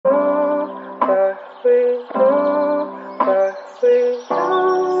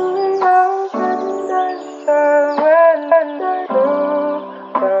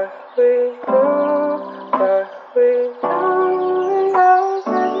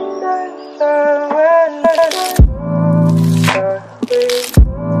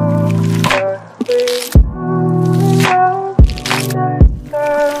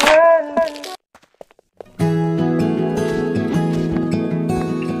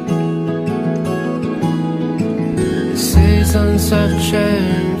seasons have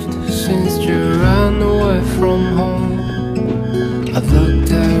changed since you ran away from home. I've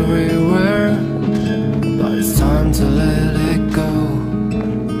looked everywhere, but it's time to let it go.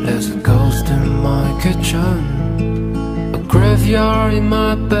 There's a ghost in my kitchen, a graveyard in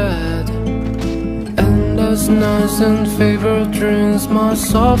my bed, endless nights and favorite dreams. My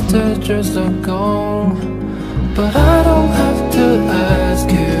soft edges are gone, but I don't have to ask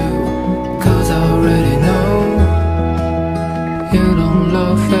you, 'cause I already know. You don't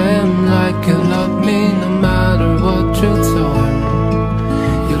love him like you love me, no matter what you tell him.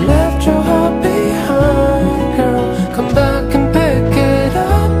 You left your heart behind, girl, come back and pick it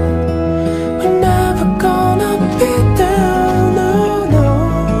up. We're never gonna be down, no, no.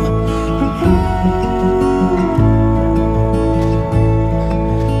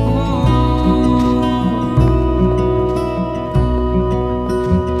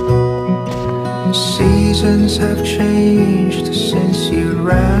 Seasons have changed since you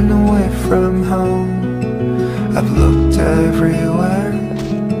ran away from home. I've looked everywhere,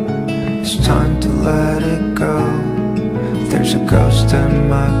 it's time to let it go. There's a ghost in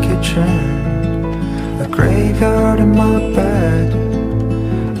my kitchen, a graveyard in my bed,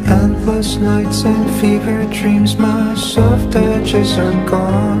 endless nights and fever dreams. My soft edges are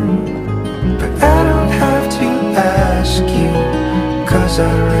gone, but I don't have to ask you, 'cause I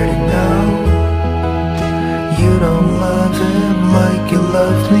already know. You don't love him like you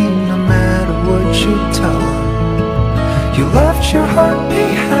love me, no matter what you tell him. You left your heart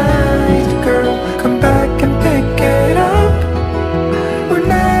behind, girl, come back and pick it up. We're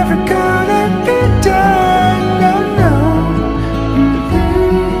never gonna be done, no, no.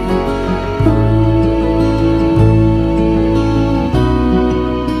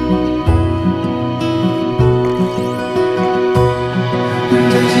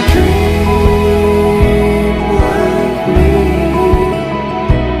 Does he dream like me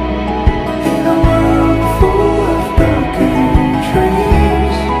in a world full of broken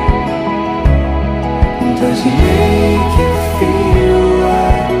dreams? Does he make you feel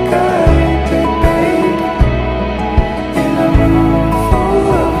like I did, babe, in a room full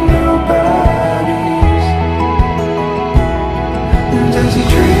of nobodies? Does he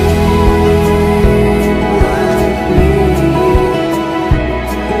dream like me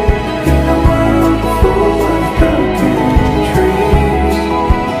in a world full of broken dreams?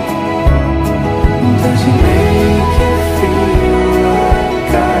 Does he make you feel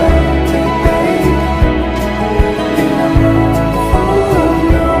like I did, babe, in a room full of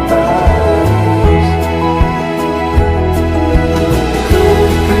nobodies?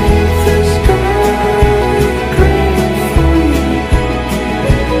 Could paint the sky green for you,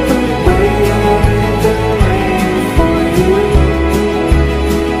 but wait out in the rain for you.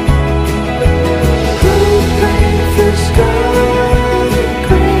 Could paint the sky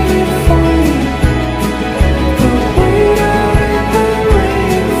green for you, but wait out in the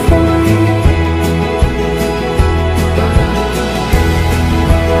rain for you.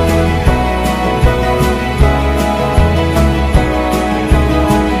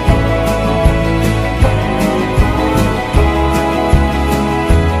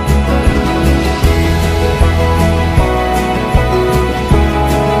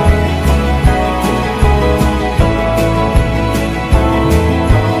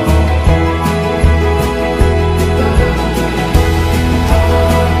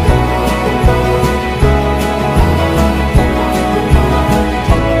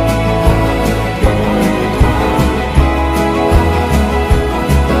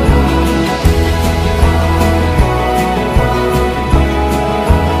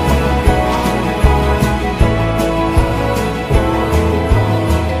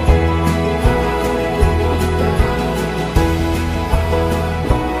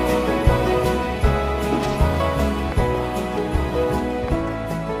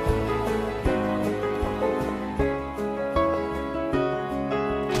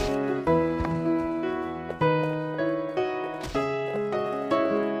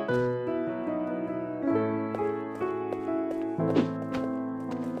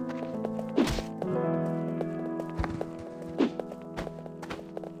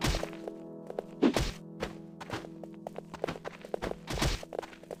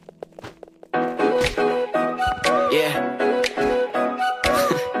 Yeah.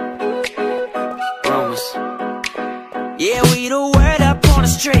 Rumors. Yeah, we the word up on the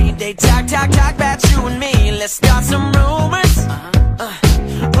street. They talk about you and me. Let's start some rumors.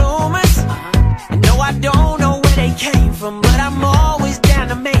 Rumors. No, I don't know where they came from, but I'm always down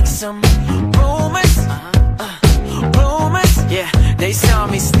to make some rumors. Rumors. Yeah. They saw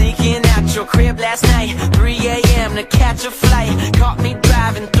me sneaking out your crib last night, 3 a.m. to catch a flight. Caught me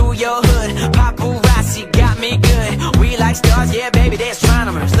driving through your hood, paparazzi got me good. We like stars, yeah baby, they're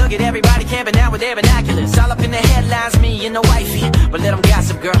astronomers. Look at everybody camping out with their binoculars. All up in the headlines, me and the wifey, but let them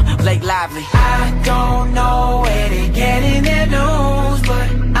gossip, girl, Blake Lively. I don't know where they getting their news, but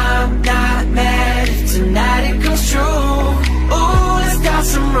I'm not mad if tonight it comes true. Ooh, let's start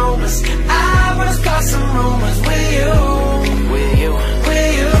some rumors. I wanna start some rumors with you. With you,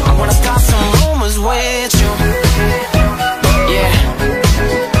 with you. I wanna start some rumors with you. Yeah,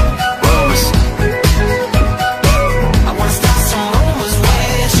 rumors. I wanna start some rumors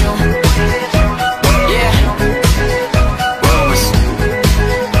with you. Yeah, rumors.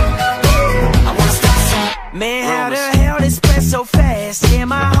 I wanna start some. Man, how the hell they spread so fast? Yeah,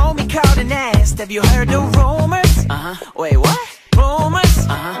 my homie called and asked, have you heard the rumors? Wait, what? Rumors?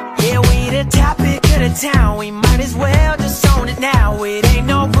 Yeah, we the topic of the town. We might as well just own it now. It ain't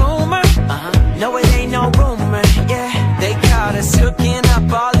no rumor. No, it ain't no rumor. Yeah, they caught us hooking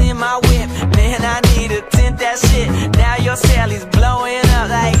up all in my whip. Man, I need to tint that shit. Now your Sally's blowing up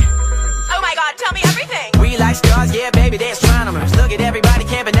like, oh my god, tell me everything. we like stars, yeah baby, they're astronomers. Look at everybody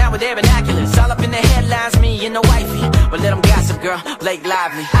camping out with their binoculars. All up in the headlines, me and the wifey, but let them gossip, girl, Blake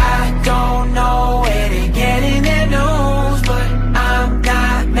Lively. I don't know where they getting their news, but I'm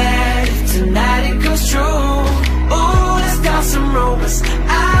not mad if tonight it comes true. Ooh, let's start some rumors.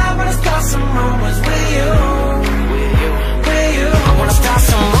 I wanna start some rumors with you. With you, with you. I wanna start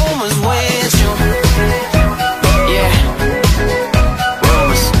some rumors with you. Yeah,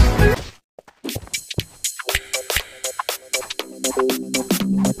 rumors.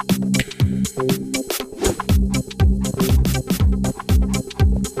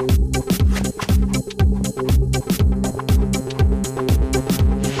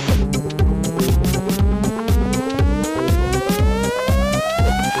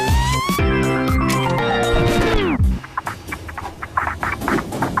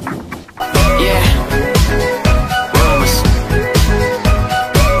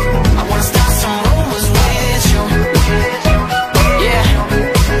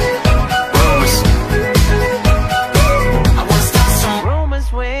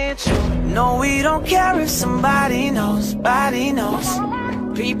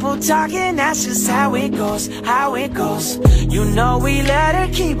 People talking, that's just how it goes, how it goes. You know we let her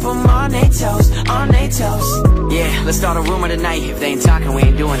keep them on their toes, on their toes. Yeah, let's start a rumor tonight. If they ain't talking, we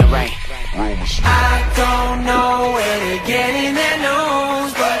ain't doing it right. I don't know where they're getting their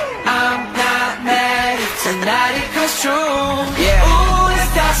news, but I'm not mad if tonight it comes true. Yeah. Ooh,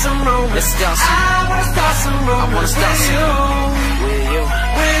 let's start some rumors. Let's start some. I wanna start some rumors. I wanna start some. With you.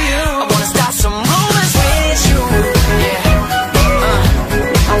 With you. I wanna start some rumors with you. Yeah.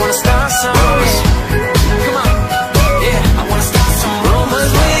 I wanna start some rumors. Come on. Yeah. I wanna start some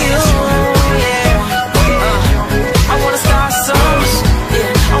rumors with you. Yeah. I wanna start some.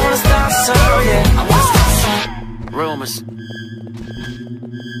 Yeah. I wanna start some. Yeah. I wanna start some rumors.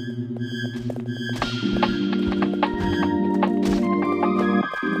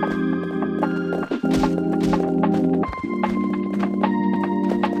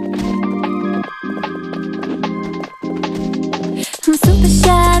 I'm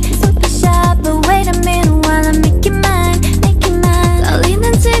super shy, but wait a minute while I make it mine, make it mine. 떨리는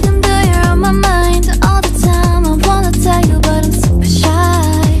지금도 you're on my mind all the time. I wanna tell you, but I'm super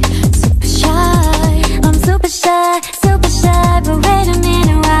shy, super shy. I'm super shy, but wait a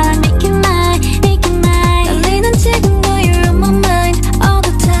minute while I make it mine, make it mine. 떨리는 지금도 you're on my mind all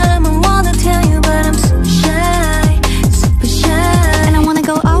the time. I wanna tell you, but I'm super shy, super shy. And I wanna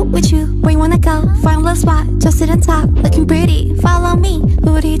go out with you, where you wanna go? Find a little spot, just sit on top, looking pretty. Follow me,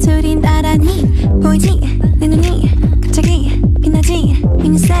 우리 둘이 나란히 보이지? 내 눈이 갑자기 빛나지?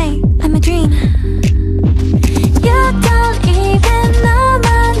 And you say I'm a dream. You don't even know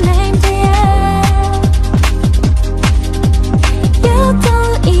my name, dear. You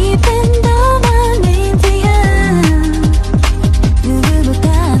don't even know my name, dear.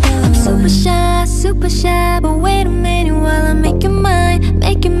 누구보다도 I'm super shy, but wait a minute while I make it mine,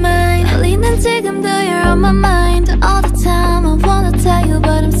 make it mine. 떨리는 지금도 you're on my mind all the time. I wanna tell you,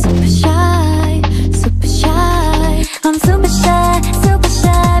 but I'm super shy, super shy. I'm super shy,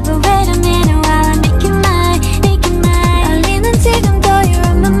 but wait a minute while I make it mine, make it mine. 떨리는 지금도 you're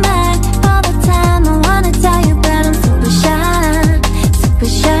on my mind all the time. I wanna tell you, but I'm super shy, super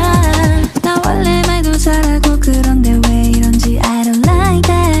shy. 나 원래 말도 잘하고 그런데 왜 이런지 I don't like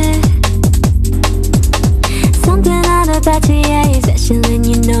that. Something out about you, yeah, you're special and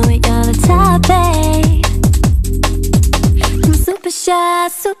you know it, you're the top, babe. I'm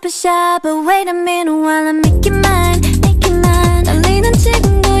super shy, but wait a minute while I make it mine, make it mine.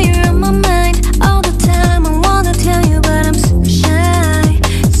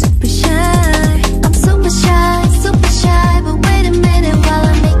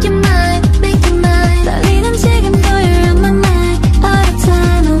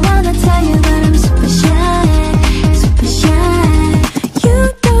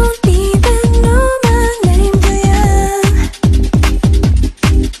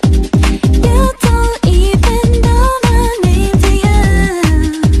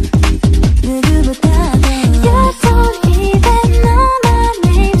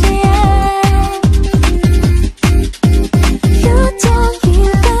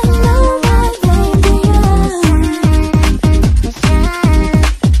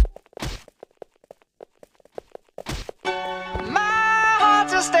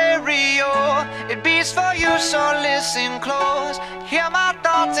 so listen close. Hear my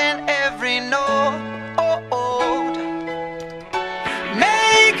thoughts in every note.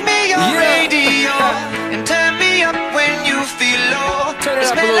 Make me your radio and turn me up when you feel low.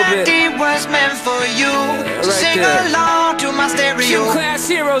 This melody was meant for you. So sing along to my stereo. Class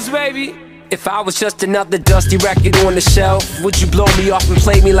heroes, baby. If I was just another dusty record on the shelf, would you blow me off and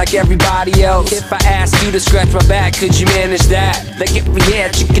play me like everybody else? If I asked you to scratch my back, could you manage that? Like if we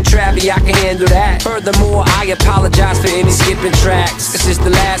had chicken Travie, I can handle that. Furthermore, I apologize for any skipping tracks. This is the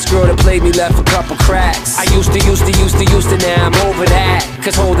last girl that played me, left a couple cracks. I used to, now I'm over that.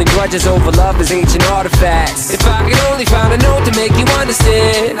 Cause holding grudges over love is ancient artifacts. If I could only find a note to make you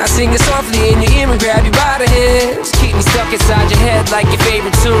understand, I sing it softly in your ear and grab you by the hands. Keep me stuck inside your head like your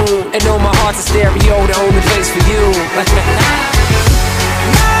favorite tune, and know my heart's a stereo, the only place for you. My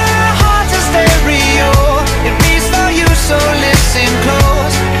heart's a stereo, it beats for you, so listen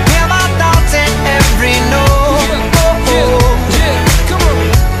close. Hear my thoughts in every note. Come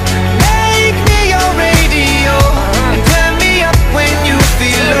on. Make me your radio and turn me up when you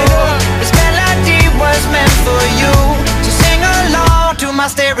feel low. This melody was meant for you, so sing along to my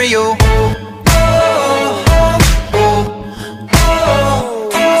stereo.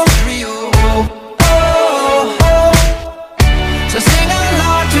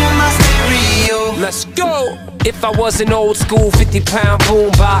 Let's go! If I was an old school 50-pound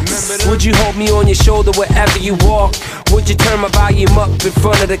boombox, would you hold me on your shoulder wherever you walk? Would you turn my volume up in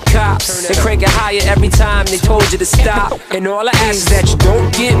front of the cops and crank it higher every time they told you to stop? And all I ask is that you don't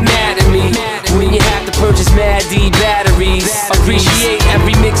get mad at me when you have to purchase Mad D batteries. Appreciate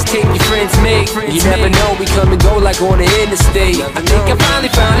every mixtape your friends make. You never know, we come and go like on the interstate. I think I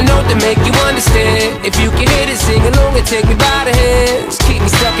finally found a note to make you understand. If you can hit it, sing along and take me by the hands. Keep me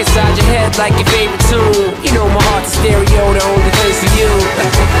stuck inside your head like your favorite tune,